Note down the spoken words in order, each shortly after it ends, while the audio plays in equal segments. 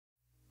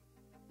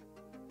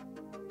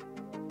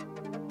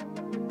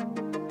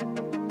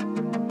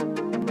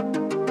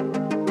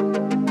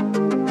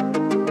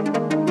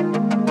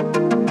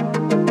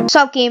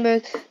What's up,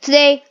 gamers?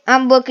 Today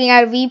I'm looking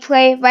at a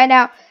replay right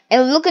now,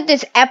 and look at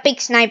this epic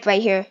snipe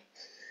right here.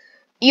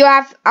 You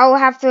guys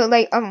have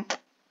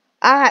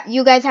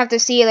to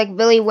see it like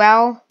really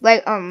well,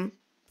 like that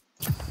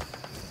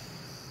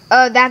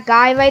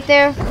guy right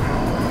there.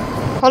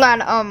 Hold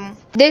on,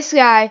 this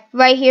guy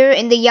right here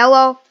in the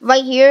yellow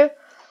right here.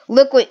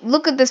 Look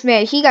at this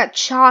man. He got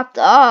chopped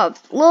up.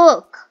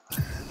 Look,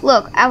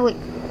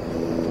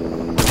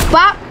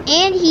 Bop,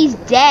 and he's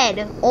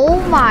dead. Oh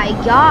my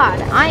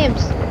god.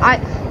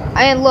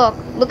 And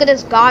look at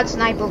this god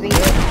snipe over here.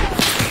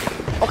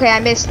 Okay, I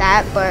missed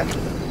that, but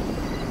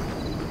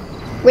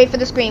wait for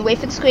the screen.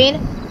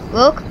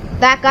 Look,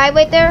 that guy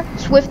right there,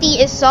 Swifty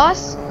is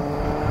sus.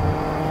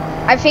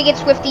 I think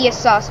it's Swifty is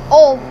sus.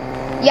 Oh,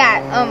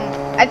 yeah,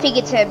 I think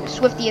it's him.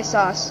 Swifty is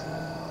sus.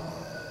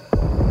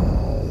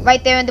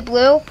 Right there in the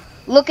blue.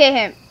 Look at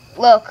him.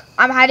 Look,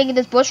 I'm hiding in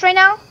this bush right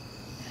now.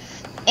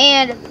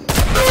 And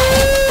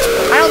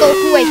I don't know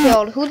who I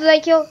killed. Who did I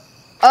kill?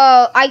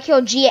 I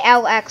killed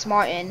GLX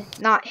Martin,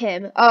 not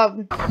him.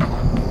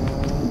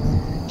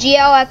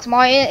 GLX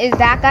Martin is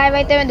that guy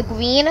right there in the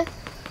green.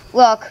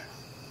 Look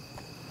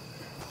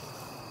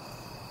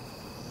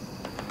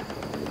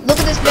at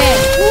this man.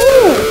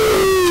 Ooh!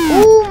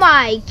 Oh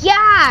my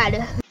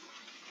god!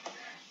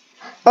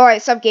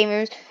 Alright, sub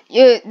gamers.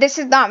 This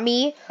is not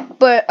me,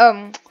 but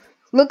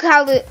look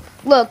how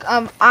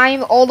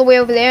I'm all the way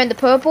over there in the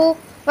purple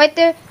right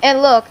there,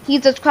 and look,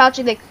 he's just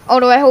crouching like, oh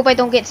no, I hope I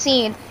don't get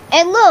seen.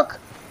 And look,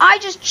 I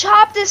just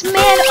chopped this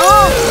man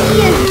up.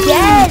 He is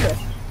dead.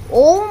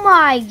 Oh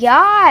my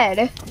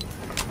god.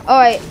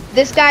 Alright,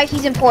 this guy,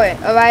 he's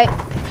important, alright?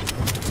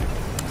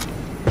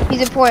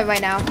 He's important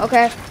right now,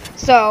 okay?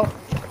 So,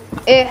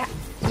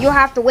 you'll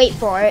have to wait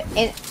for it,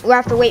 and we'll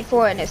have to wait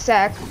for it in a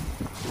sec.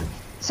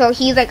 So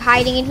he's like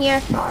hiding in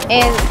here,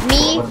 and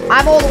me,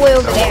 I'm all the way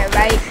over there,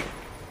 right?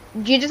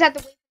 You just have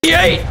to wait.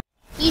 Yay!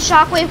 He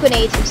shockwave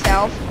grenades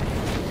himself.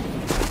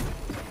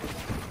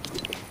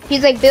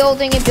 He's like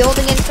building and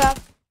stuff.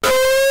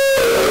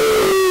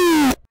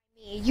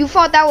 You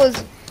thought that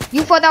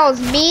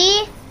was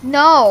me?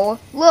 No.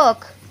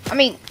 Look. I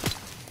mean,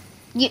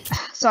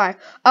 sorry.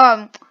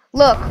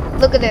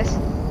 Look at this.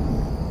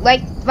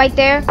 Like right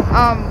there.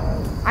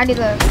 I need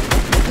to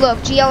look.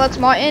 GLX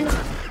Martin.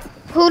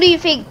 Who do you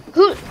think?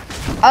 You would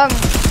think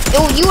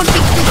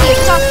the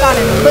sus got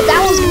him, but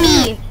that was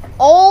me.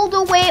 All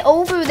the way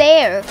over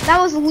there. That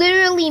was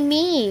literally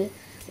me.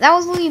 That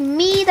was literally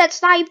me that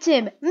sniped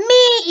him.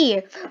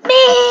 Me!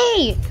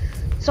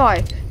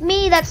 Sorry.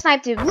 Me that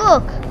sniped him.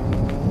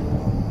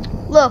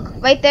 Look,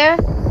 right there.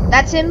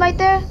 That's him right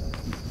there.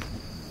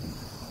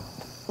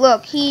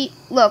 Look,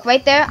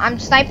 right there. I'm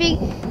sniping.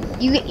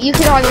 You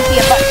can hardly see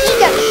it, but he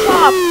got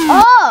chopped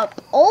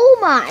up. Oh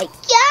my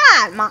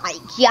god,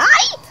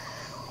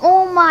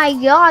 Oh my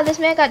god, this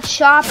man got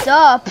chopped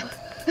up.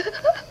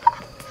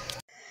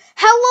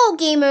 Hello,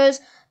 gamers.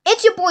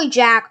 It's your boy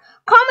Jack.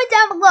 Comment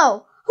down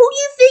below. Who do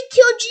you think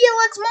killed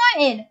GLX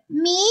Martin?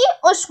 Me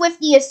or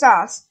Swifty is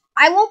sus?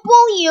 I won't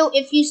bully you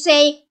if you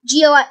say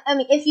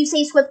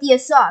Swifty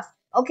is sus.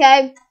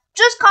 Okay?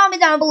 Just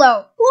comment down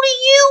below. Who do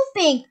you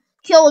think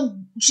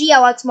killed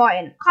GLX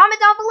Martin? Comment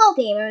down below,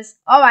 gamers.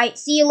 Alright,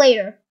 see you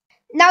later.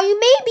 Now you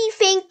may be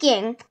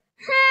thinking,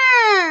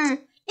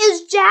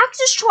 is Jack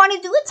just trying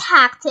to do a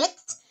tactic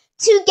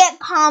to get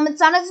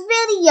comments on his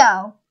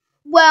video?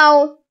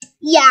 Well,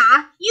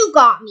 yeah, you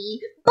got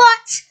me.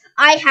 But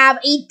I have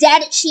a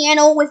dead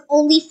channel with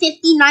only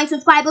 59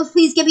 subscribers.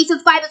 Please give me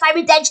subscribers. I have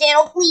a dead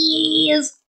channel, please.